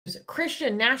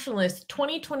Christian Nationalist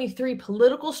 2023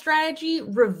 political strategy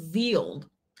revealed.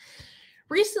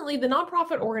 Recently, the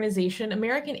nonprofit organization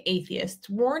American Atheists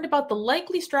warned about the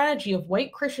likely strategy of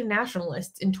white Christian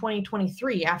nationalists in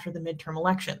 2023 after the midterm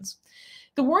elections.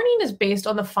 The warning is based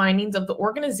on the findings of the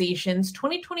organization's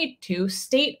 2022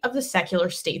 State of the Secular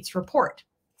States report.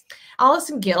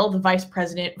 Alison Gill, the vice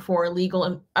president for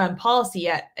legal and policy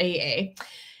at AA,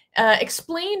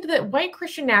 explained that white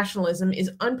Christian nationalism is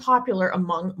unpopular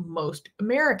among most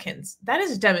Americans. That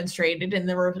is demonstrated in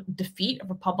the defeat of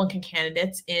Republican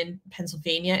candidates in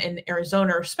Pennsylvania and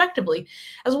Arizona, respectively,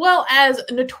 as well as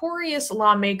notorious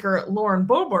lawmaker Lauren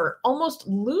Boebert almost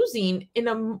losing in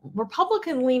a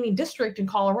Republican-leaning district in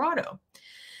Colorado.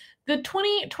 The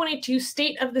 2022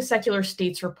 State of the Secular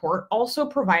States report also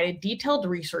provided detailed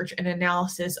research and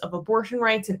analysis of abortion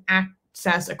rights and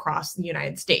access across the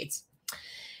United States.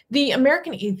 The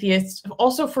American Atheists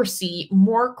also foresee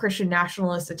more Christian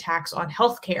nationalist attacks on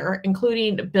healthcare,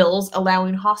 including bills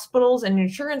allowing hospitals and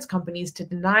insurance companies to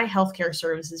deny healthcare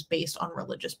services based on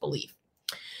religious belief.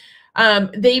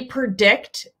 They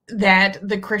predict that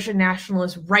the Christian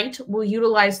nationalist right will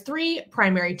utilize three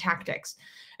primary tactics: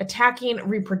 attacking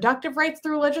reproductive rights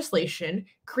through legislation,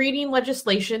 creating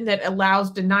legislation that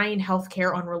allows denying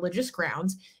healthcare on religious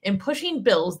grounds, and pushing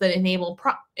bills that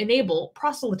enable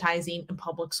proselytizing in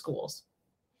public schools.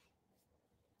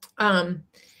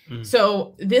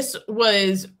 So this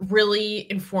was really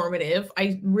informative.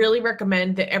 I really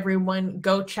recommend that everyone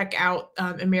go check out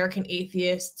American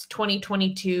Atheists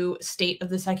 2022 State of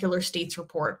the Secular States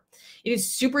report. It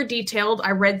is super detailed.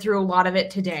 I read through a lot of it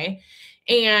today.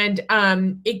 And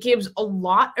it gives a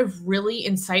lot of really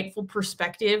insightful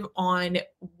perspective on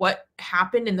what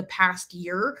happened in the past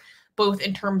year, both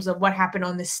in terms of what happened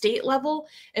on the state level,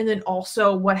 and then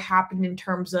also what happened in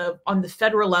terms of on the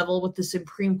federal level with the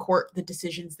Supreme Court, the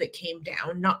decisions that came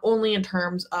down, not only in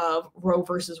terms of Roe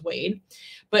versus Wade,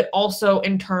 but also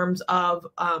in terms of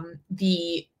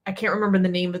I can't remember the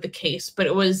name of the case, but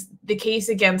it was the case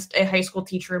against a high school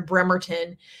teacher in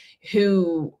Bremerton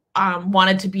who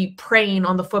wanted to be praying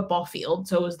on the football field.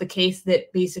 So it was the case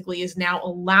that basically is now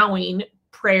allowing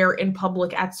prayer in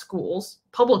public at schools,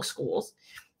 public schools,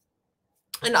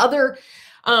 and other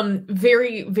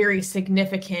very, very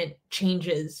significant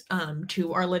changes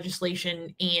to our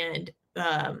legislation and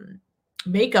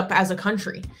makeup as a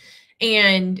country.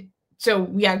 And so,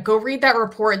 yeah, go read that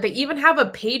report. They even have a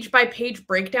page-by-page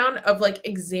breakdown of like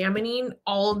examining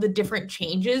all of the different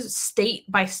changes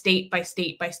state by state by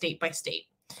state by state by state.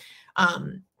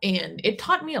 And it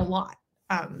taught me a lot.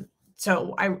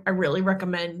 So I really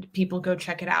recommend people go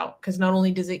check it out, because not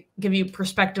only does it give you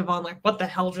perspective on like what the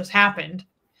hell just happened,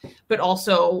 but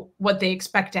also what they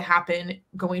expect to happen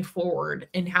going forward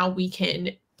and how we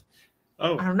can, I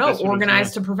don't know,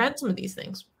 organize to prevent some of these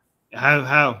things.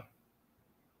 How?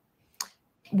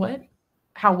 What?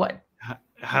 How what?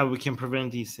 How we can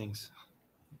prevent these things.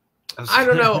 I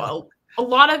don't know. A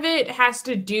lot of it has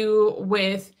to do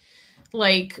with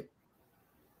like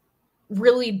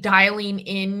really dialing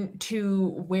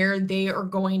into where they are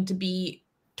going to be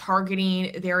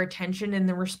targeting their attention and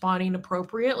then responding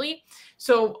appropriately.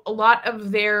 So a lot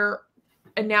of their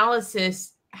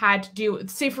analysis had to do,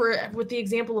 say with the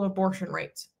example of abortion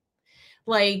rights,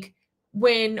 like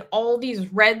when all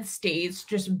these red states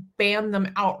just ban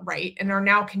them outright and are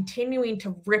now continuing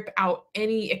to rip out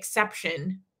any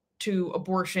exception to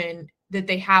abortion that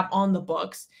they have on the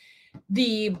books,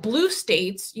 the blue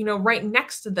states, you know, right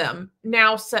next to them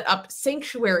now set up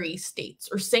sanctuary states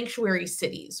or sanctuary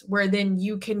cities where then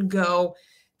you can go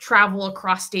travel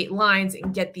across state lines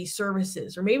and get these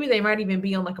services. Or maybe they might even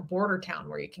be on like a border town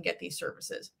where you can get these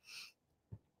services.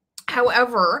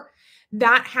 However,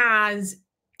 that has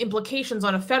implications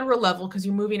on a federal level because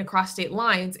you're moving across state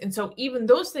lines. And so even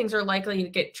those things are likely to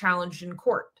get challenged in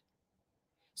court.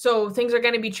 So things are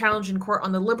going to be challenged in court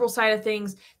on the liberal side of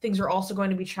things. Things are also going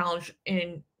to be challenged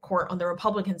in court on the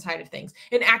Republican side of things.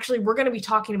 And actually, we're going to be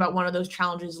talking about one of those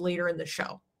challenges later in the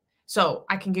show. So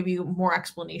I can give you more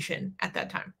explanation at that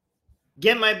time.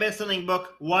 Get my best-selling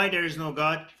book, Why There Is No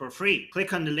God, for free.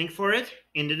 Click on the link for it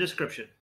in the description.